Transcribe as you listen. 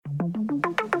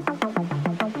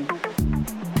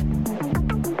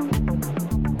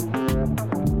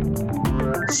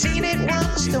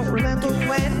just don't remember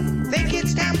when. Think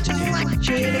it's time to watch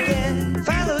it again.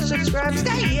 Follow, subscribe,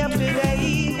 stay up to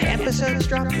date. Episodes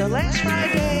drop the last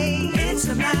Friday. It's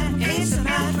a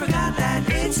Matt, forgot that.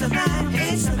 It's a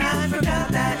Matt,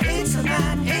 forgot that. It's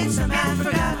a Matt,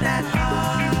 forgot that podcast.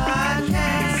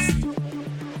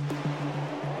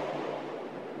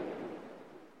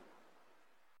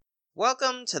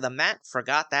 Welcome to the Matt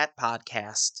Forgot That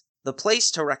podcast, the place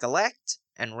to recollect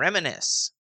and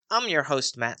reminisce. I'm your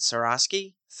host, Matt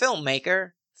Seroski,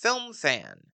 filmmaker, film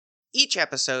fan. Each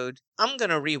episode, I'm going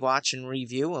to rewatch and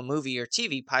review a movie or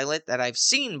TV pilot that I've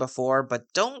seen before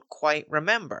but don't quite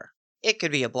remember. It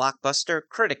could be a blockbuster,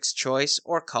 critic's choice,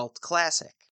 or cult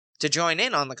classic. To join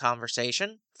in on the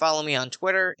conversation, follow me on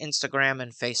Twitter, Instagram,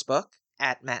 and Facebook,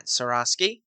 at Matt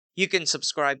Seroski. You can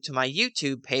subscribe to my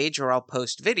YouTube page where I'll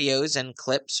post videos and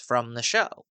clips from the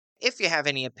show. If you have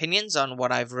any opinions on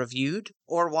what I've reviewed,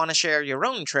 or want to share your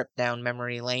own trip down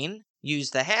memory lane,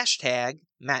 use the hashtag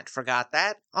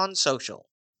MattForgotThat on social.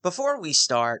 Before we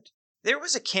start, there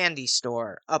was a candy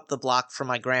store up the block from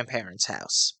my grandparents'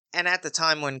 house, and at the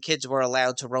time when kids were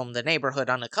allowed to roam the neighborhood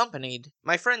unaccompanied,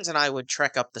 my friends and I would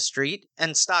trek up the street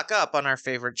and stock up on our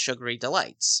favorite sugary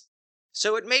delights.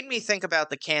 So it made me think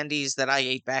about the candies that I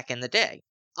ate back in the day.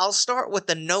 I'll start with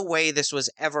the no way this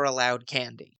was ever allowed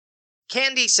candy.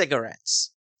 Candy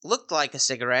cigarettes. Looked like a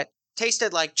cigarette,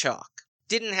 tasted like chalk,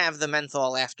 didn't have the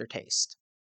menthol aftertaste.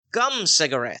 Gum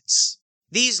cigarettes.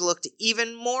 These looked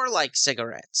even more like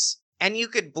cigarettes, and you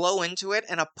could blow into it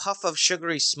and a puff of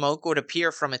sugary smoke would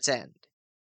appear from its end.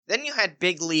 Then you had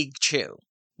Big League Chew.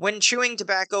 When chewing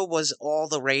tobacco was all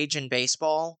the rage in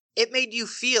baseball, it made you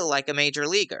feel like a major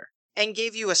leaguer, and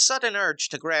gave you a sudden urge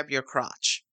to grab your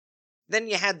crotch. Then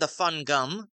you had the fun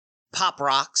gum, Pop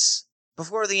Rocks.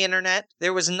 Before the internet,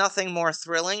 there was nothing more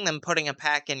thrilling than putting a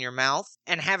pack in your mouth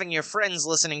and having your friends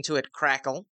listening to it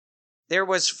crackle. There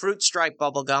was Fruit Stripe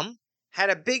bubblegum,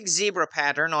 had a big zebra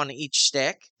pattern on each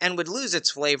stick, and would lose its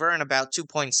flavor in about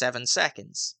 2.7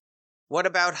 seconds. What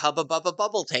about Hubba Bubba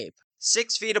Bubble Tape?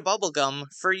 6 feet of bubblegum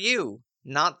for you,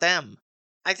 not them.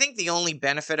 I think the only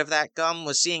benefit of that gum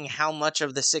was seeing how much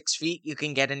of the 6 feet you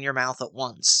can get in your mouth at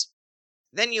once.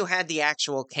 Then you had the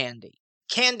actual candy.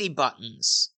 Candy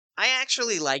buttons. I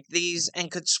actually liked these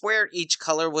and could swear each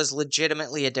color was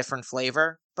legitimately a different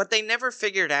flavor, but they never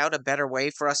figured out a better way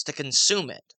for us to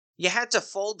consume it. You had to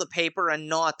fold the paper and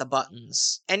gnaw at the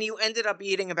buttons, and you ended up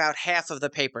eating about half of the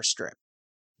paper strip.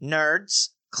 Nerds.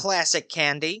 Classic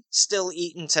candy, still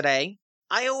eaten today.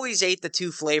 I always ate the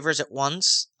 2 flavors at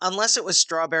once, unless it was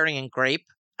strawberry and grape.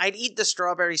 I'd eat the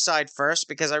strawberry side first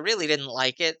because I really didn't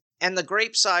like it, and the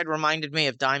grape side reminded me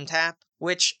of Dime Tap,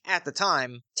 which, at the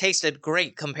time, tasted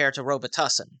great compared to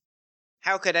Robitussin.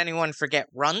 How could anyone forget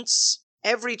Runts?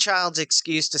 Every child's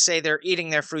excuse to say they're eating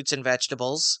their fruits and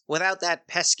vegetables, without that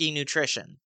pesky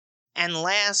nutrition. And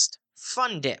last,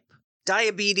 Fun Dip.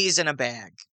 Diabetes in a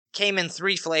bag. Came in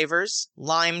 3 flavors,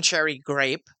 lime, cherry,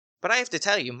 grape. But I have to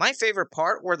tell you, my favorite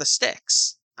part were the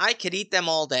sticks. I could eat them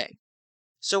all day.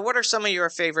 So what are some of your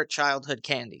favorite childhood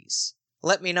candies?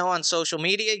 Let me know on social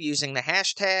media using the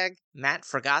hashtag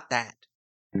MattForgotThat.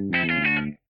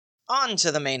 On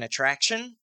to the main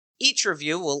attraction. Each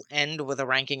review will end with a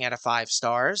ranking out of 5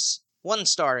 stars. 1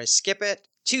 star is skip it,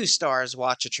 2 stars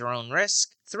watch at your own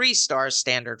risk, 3 stars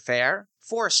standard fare,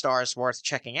 4 stars worth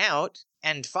checking out,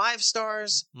 and 5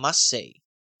 stars must see.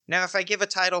 Now, if I give a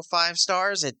title 5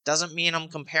 stars, it doesn't mean I'm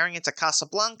comparing it to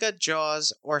Casablanca,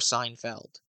 Jaws, or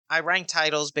Seinfeld. I rank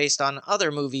titles based on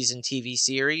other movies and TV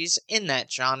series in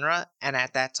that genre and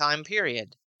at that time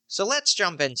period. So let's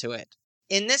jump into it.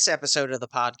 In this episode of the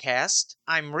podcast,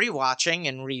 I'm rewatching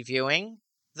and reviewing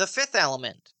The Fifth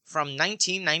Element from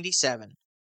 1997.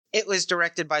 It was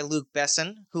directed by Luc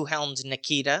Besson, who helmed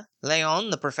Nikita,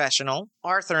 Leon the Professional,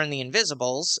 Arthur and the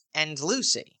Invisibles, and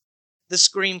Lucy. The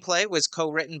screenplay was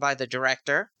co-written by the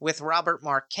director with Robert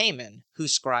Mark Kamen, who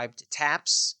scribed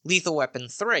Taps, Lethal Weapon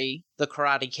 3, the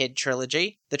Karate Kid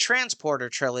trilogy, the Transporter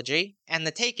trilogy, and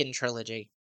the Taken trilogy.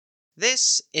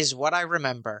 This is what I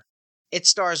remember. It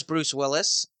stars Bruce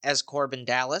Willis as Corbin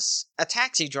Dallas, a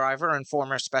taxi driver and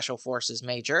former Special Forces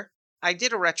major. I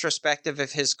did a retrospective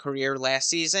of his career last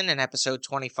season in episode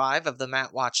 25 of the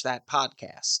Matt Watch That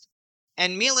podcast.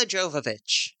 And Mila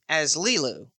Jovovich as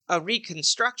Lilu, a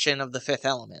reconstruction of The Fifth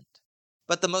Element.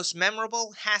 But the most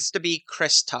memorable has to be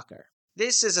Chris Tucker.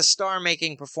 This is a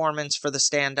star-making performance for the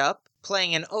stand-up,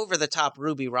 playing an over-the-top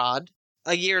Ruby Rod.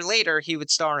 A year later, he would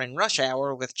star in Rush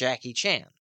Hour with Jackie Chan.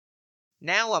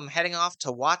 Now I'm heading off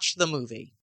to watch the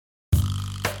movie.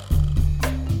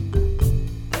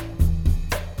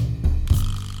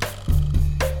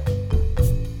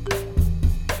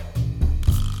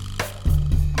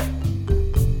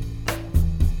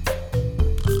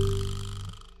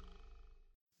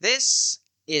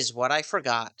 is what I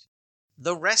forgot.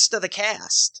 The rest of the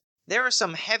cast. There are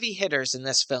some heavy hitters in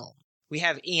this film. We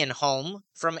have Ian Holm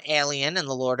from Alien and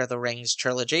the Lord of the Rings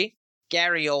trilogy,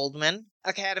 Gary Oldman,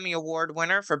 Academy Award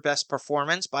winner for Best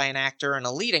Performance by an Actor in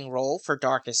a Leading Role for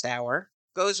Darkest Hour.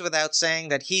 Goes without saying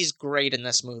that he's great in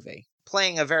this movie,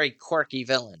 playing a very quirky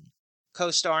villain.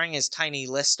 Co-starring is Tiny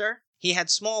Lister. He had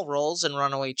small roles in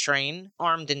Runaway Train,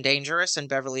 Armed and Dangerous, and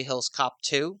Beverly Hills Cop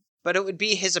 2, but it would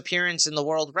be his appearance in the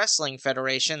World Wrestling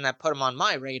Federation that put him on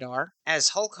my radar, as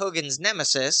Hulk Hogan's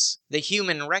nemesis, the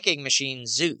human wrecking machine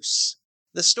Zeus.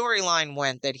 The storyline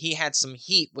went that he had some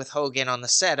heat with Hogan on the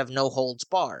set of No Holds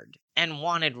Barred, and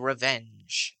wanted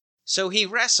revenge. So he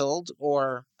wrestled,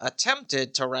 or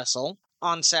attempted to wrestle,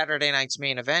 on Saturday Night's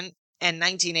Main Event, and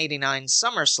 1989's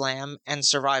SummerSlam and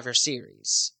Survivor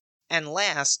Series. And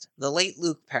last, the late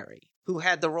Luke Perry, who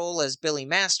had the role as Billy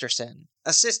Masterson,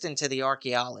 assistant to the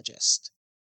archaeologist.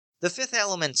 The Fifth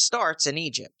Element starts in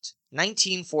Egypt,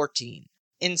 1914.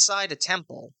 Inside a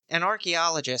temple, an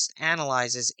archaeologist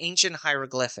analyzes ancient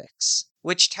hieroglyphics,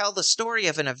 which tell the story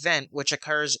of an event which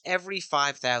occurs every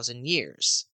 5,000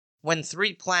 years. When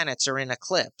 3 planets are in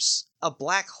eclipse, a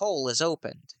black hole is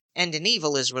opened, and an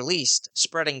evil is released,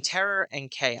 spreading terror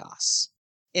and chaos.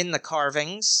 In the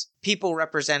carvings, people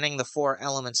representing the 4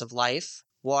 elements of life,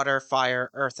 water,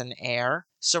 fire, earth, and air,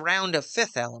 surround a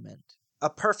 5th element, a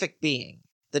perfect being,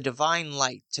 the divine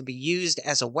light, to be used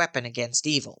as a weapon against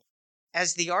evil.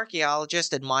 As the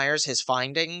archaeologist admires his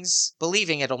findings,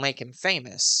 believing it'll make him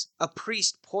famous, a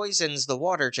priest poisons the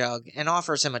water jug and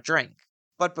offers him a drink.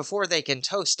 But before they can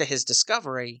toast to his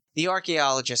discovery, the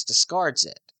archaeologist discards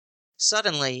it.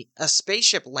 Suddenly, a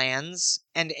spaceship lands,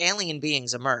 and alien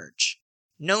beings emerge.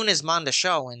 Known as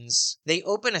Mondashawans, they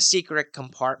open a secret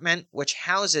compartment which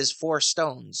houses 4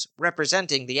 stones,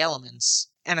 representing the elements,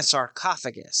 and a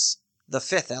sarcophagus, the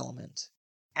 5th element.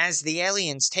 As the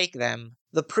aliens take them,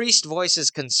 the priest voices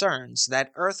concerns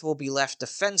that Earth will be left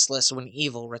defenseless when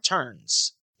evil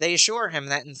returns. They assure him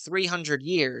that in 300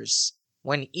 years,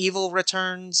 when evil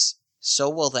returns, so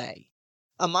will they.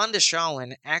 Amanda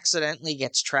Shawan accidentally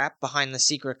gets trapped behind the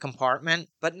secret compartment,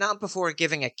 but not before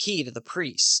giving a key to the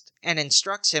priest, and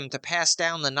instructs him to pass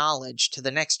down the knowledge to the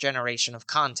next generation of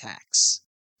contacts.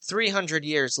 300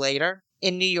 years later,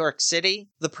 in New York City,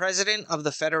 the president of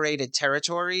the Federated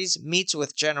Territories meets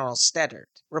with General Steddard,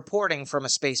 reporting from a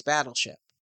space battleship.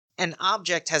 An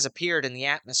object has appeared in the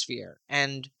atmosphere,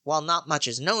 and, while not much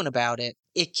is known about it,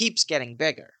 it keeps getting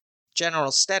bigger. General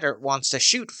Steddard wants to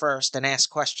shoot first and ask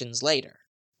questions later.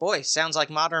 Boy, sounds like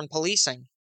modern policing.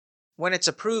 When it's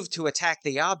approved to attack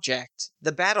the object,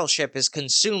 the battleship is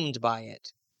consumed by it.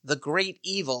 The great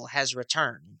evil has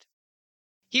returned.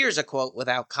 Here's a quote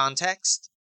without context.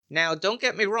 Now, don't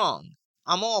get me wrong,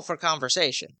 I'm all for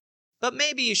conversation, but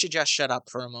maybe you should just shut up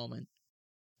for a moment.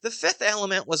 The Fifth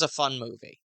Element was a fun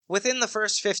movie. Within the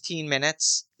first 15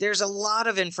 minutes, there's a lot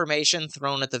of information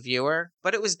thrown at the viewer,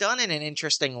 but it was done in an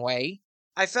interesting way.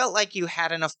 I felt like you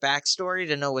had enough backstory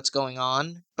to know what's going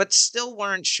on, but still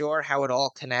weren't sure how it all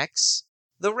connects.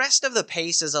 The rest of the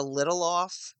pace is a little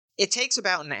off. It takes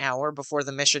about an hour before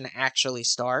the mission actually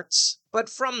starts, but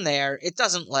from there, it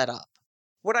doesn't let up.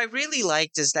 What I really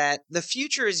liked is that the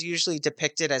future is usually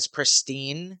depicted as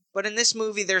pristine, but in this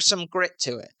movie there's some grit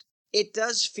to it. It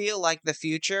does feel like the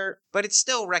future, but it's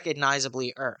still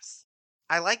recognizably Earth.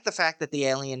 I like the fact that the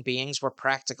alien beings were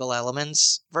practical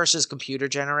elements versus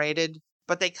computer-generated,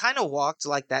 but they kind of walked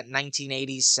like that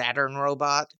 1980s Saturn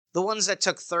robot, the ones that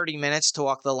took 30 minutes to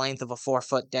walk the length of a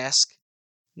 4-foot desk.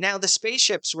 Now, the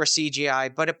spaceships were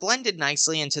CGI, but it blended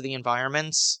nicely into the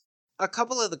environments. A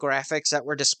couple of the graphics that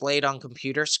were displayed on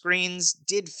computer screens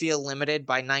did feel limited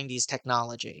by 90s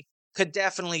technology. Could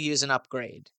definitely use an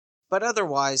upgrade. But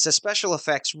otherwise, the special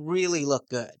effects really look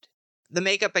good. The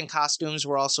makeup and costumes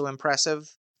were also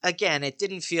impressive. Again, it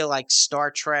didn't feel like Star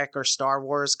Trek or Star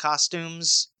Wars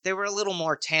costumes. They were a little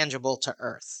more tangible to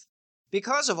Earth.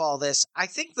 Because of all this, I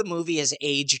think the movie has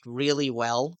aged really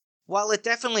well. While it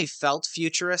definitely felt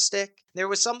futuristic, there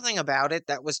was something about it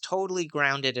that was totally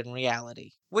grounded in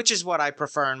reality, which is what I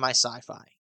prefer in my sci-fi.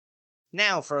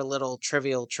 Now for a little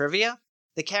trivial trivia.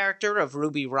 The character of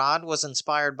Ruby Rhod was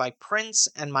inspired by Prince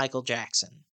and Michael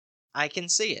Jackson. I can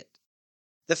see it.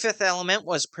 The Fifth Element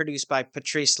was produced by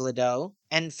Patrice Ledoux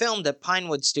and filmed at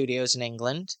Pinewood Studios in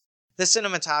England. The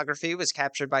cinematography was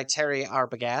captured by Terry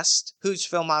Arbogast, whose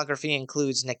filmography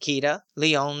includes Nikita,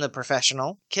 Leon the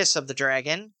Professional, Kiss of the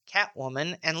Dragon,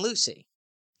 Catwoman, and Lucy.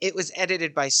 It was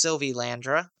edited by Sylvie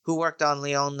Landra, who worked on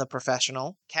Leon the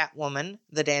Professional, Catwoman,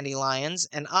 The Dandelions,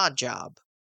 and Odd Job.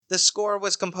 The score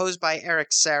was composed by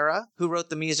Eric Serra, who wrote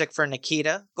the music for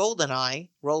Nikita, GoldenEye,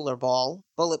 Rollerball,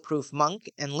 Bulletproof Monk,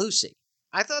 and Lucy.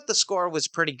 I thought the score was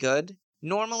pretty good.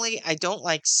 Normally, I don't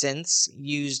like synths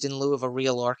used in lieu of a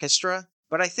real orchestra,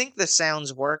 but I think the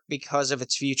sounds work because of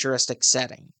its futuristic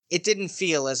setting. It didn't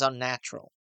feel as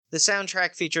unnatural. The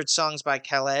soundtrack featured songs by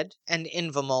Khaled and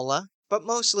Invamola, but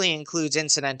mostly includes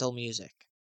incidental music.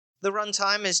 The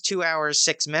runtime is 2 hours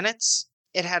 6 minutes.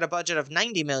 It had a budget of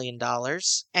 $90 million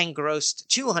and grossed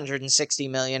 $260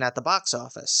 million at the box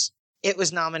office. It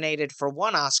was nominated for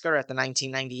 1 Oscar at the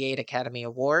 1998 Academy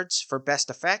Awards for Best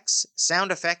Effects,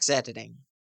 Sound Effects Editing.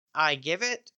 I give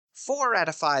it 4 out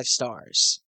of 5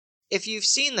 stars. If you've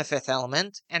seen The Fifth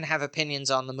Element and have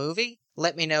opinions on the movie,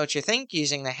 let me know what you think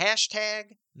using the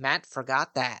hashtag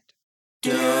 #MattForgotThat.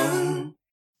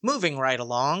 Moving right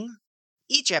along,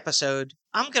 each episode,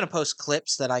 I'm going to post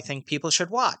clips that I think people should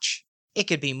watch. It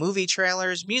could be movie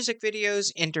trailers, music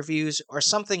videos, interviews, or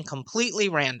something completely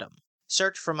random.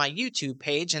 Search for my YouTube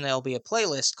page and there'll be a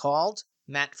playlist called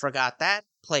Matt Forgot That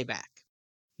Playback.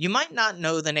 You might not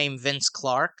know the name Vince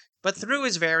Clarke, but through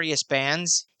his various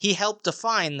bands, he helped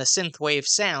define the synthwave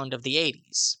sound of the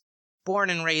 80s. Born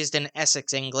and raised in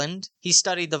Essex, England, he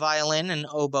studied the violin and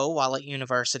oboe while at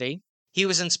university. He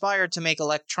was inspired to make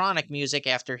electronic music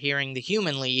after hearing The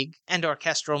Human League and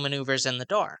Orchestral Maneuvers in the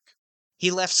Dark. He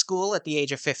left school at the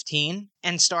age of 15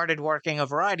 and started working a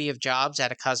variety of jobs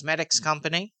at a cosmetics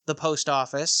company, the post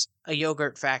office, a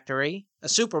yogurt factory, a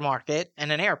supermarket,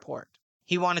 and an airport.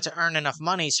 He wanted to earn enough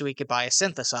money so he could buy a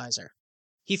synthesizer.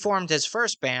 He formed his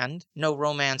first band, No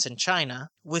Romance in China,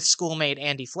 with schoolmate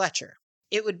Andy Fletcher.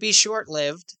 It would be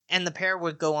short-lived, and the pair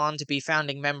would go on to be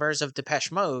founding members of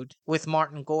Depeche Mode with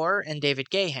Martin Gore and David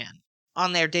Gahan.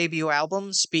 On their debut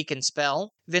album, Speak and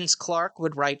Spell, Vince Clarke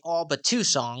would write all but 2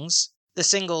 songs. The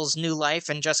singles New Life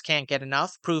and Just Can't Get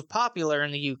Enough proved popular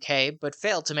in the UK, but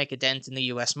failed to make a dent in the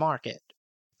US market.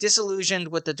 Disillusioned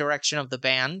with the direction of the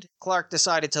band, Clarke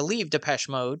decided to leave Depeche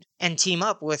Mode and team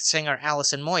up with singer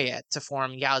Alison Moyet to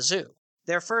form Yazoo.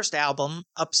 Their first album,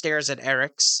 Upstairs at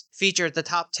Eric's, featured the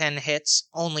top 10 hits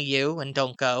Only You and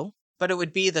Don't Go, but it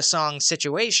would be the song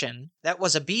Situation that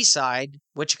was a B-side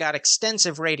which got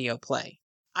extensive radio play.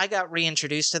 I got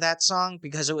reintroduced to that song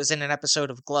because it was in an episode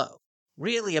of Glow.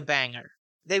 Really a banger.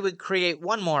 They would create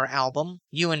one more album,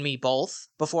 You and Me Both,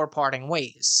 before parting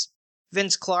ways.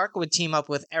 Vince Clarke would team up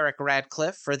with Eric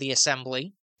Radcliffe for The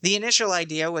Assembly. The initial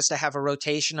idea was to have a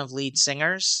rotation of lead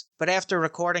singers, but after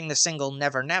recording the single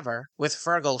Never Never with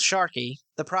Fergal Sharkey,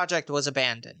 the project was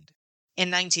abandoned. In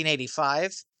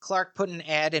 1985, Clarke put an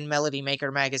ad in Melody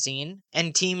Maker magazine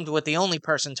and teamed with the only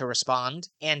person to respond,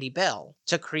 Andy Bell,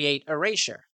 to create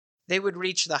Erasure. They would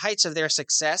reach the heights of their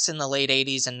success in the late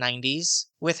 80s and 90s,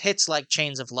 with hits like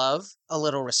Chains of Love, A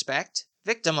Little Respect,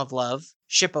 Victim of Love,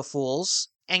 Ship of Fools,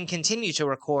 and continue to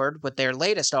record with their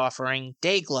latest offering,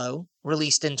 Dayglow,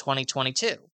 released in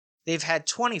 2022. They've had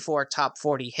 24 top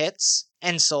 40 hits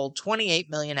and sold 28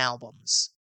 million albums.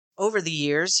 Over the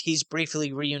years, he's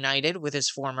briefly reunited with his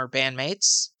former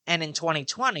bandmates, and in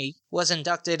 2020 was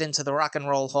inducted into the Rock and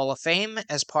Roll Hall of Fame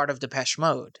as part of Depeche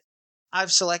Mode.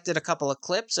 I've selected a couple of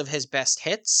clips of his best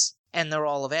hits, and they're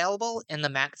all available in the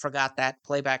Matt Forgot That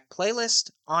Playback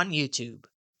playlist on YouTube.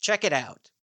 Check it out.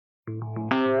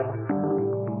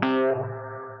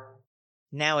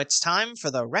 Now it's time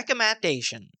for the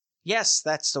recommendation. Yes,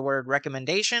 that's the word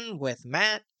recommendation with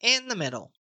Matt in the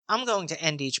middle. I'm going to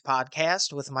end each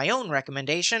podcast with my own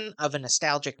recommendation of a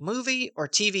nostalgic movie or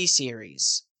TV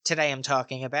series. Today I'm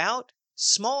talking about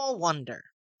Small Wonder.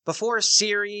 Before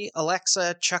Siri,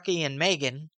 Alexa, Chucky, and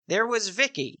Megan, there was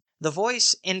Vicky, the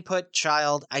voice input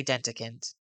child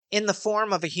identicant. In the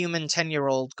form of a human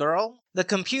 10-year-old girl, the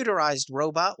computerized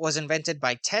robot was invented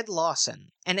by Ted Lawson,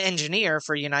 an engineer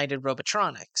for United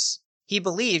Robotronics. He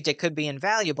believed it could be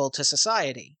invaluable to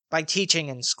society by teaching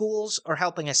in schools or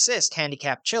helping assist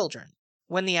handicapped children.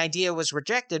 When the idea was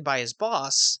rejected by his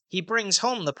boss, he brings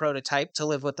home the prototype to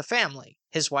live with the family,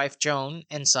 his wife Joan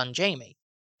and son Jamie.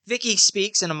 Vicky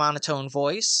speaks in a monotone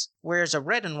voice, wears a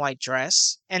red and white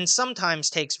dress, and sometimes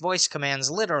takes voice commands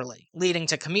literally, leading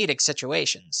to comedic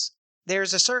situations.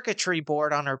 There's a circuitry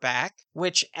board on her back,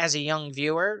 which, as a young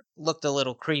viewer, looked a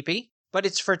little creepy, but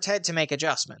it's for Ted to make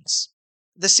adjustments.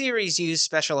 The series used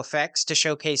special effects to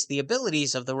showcase the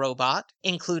abilities of the robot,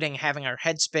 including having her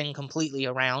head spin completely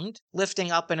around,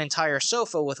 lifting up an entire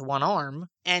sofa with one arm,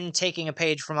 and taking a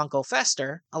page from Uncle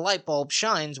Fester, a light bulb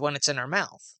shines when it's in her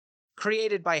mouth.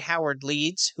 Created by Howard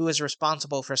Leeds, who is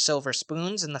responsible for Silver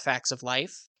Spoons and The Facts of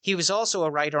Life. He was also a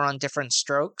writer on Different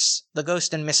Strokes, The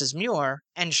Ghost and Mrs. Muir,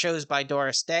 and shows by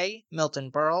Doris Day,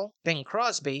 Milton Berle, Bing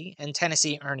Crosby, and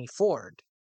Tennessee Ernie Ford.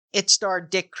 It starred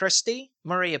Dick Christie,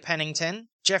 Maria Pennington,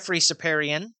 Jeffrey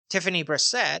Saparian, Tiffany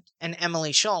Brissett, and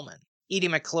Emily Schulman. Edie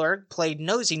McClurg played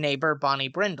nosy neighbor Bonnie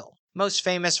Brindle. Most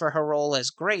famous for her role as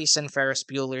Grace in Ferris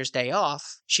Bueller's Day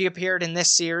Off, she appeared in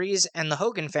this series and The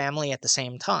Hogan Family at the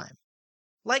same time.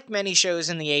 Like many shows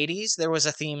in the 80s, there was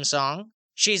a theme song.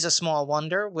 She's a Small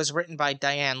Wonder was written by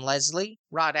Diane Leslie,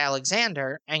 Rod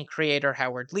Alexander, and creator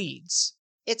Howard Leeds.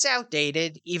 It's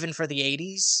outdated, even for the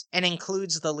 80s, and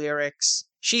includes the lyrics,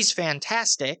 "She's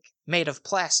fantastic, made of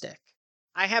plastic."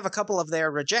 I have a couple of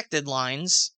their rejected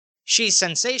lines. "She's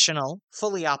sensational,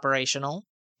 fully operational,"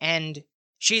 and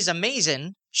 "She's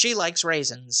amazin', she likes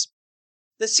raisins."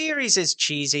 The series is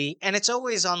cheesy, and it's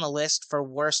always on the list for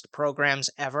worst programs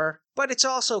ever, but it's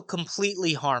also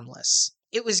completely harmless.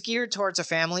 It was geared towards a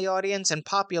family audience and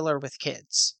popular with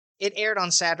kids. It aired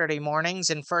on Saturday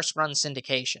mornings in first-run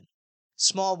syndication.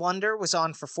 Small Wonder was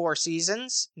on for 4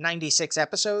 seasons, 96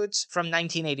 episodes, from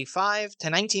 1985 to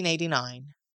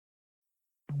 1989.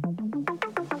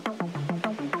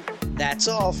 That's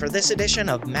all for this edition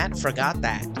of Matt Forgot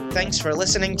That. Thanks for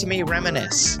listening to me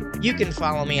reminisce. You can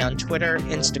follow me on Twitter,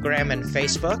 Instagram, and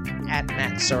Facebook at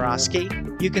Matt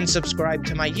Seroski. You can subscribe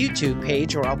to my YouTube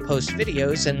page where I'll post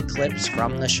videos and clips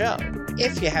from the show.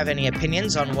 If you have any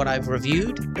opinions on what I've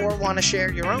reviewed or want to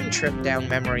share your own trip down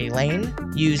memory lane,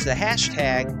 use the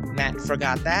hashtag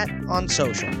MattForgotThat on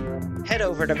social. Head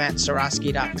over to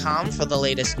mattseroski.com for the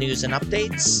latest news and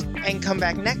updates, and come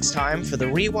back next time for the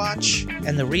rewatch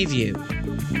and the review.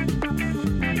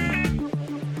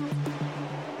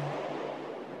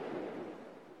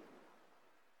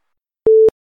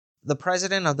 The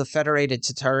president of the Federated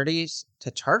Tatarities?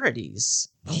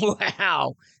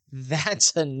 Wow,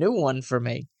 that's a new one for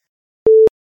me.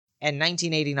 And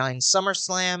 1989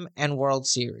 SummerSlam and World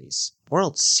Series.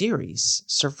 World Series?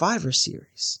 Survivor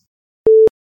Series.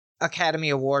 Academy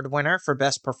Award winner for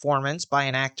Best Performance by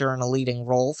an Actor in a Leading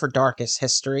Role for Darkest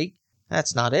History.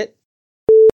 That's not it.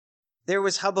 There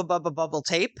was Hubba Bubba Bubble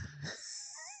Tape.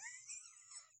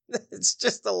 It's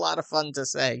just a lot of fun to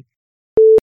say.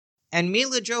 And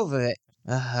Mila Jovovich.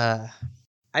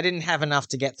 I didn't have enough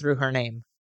to get through her name.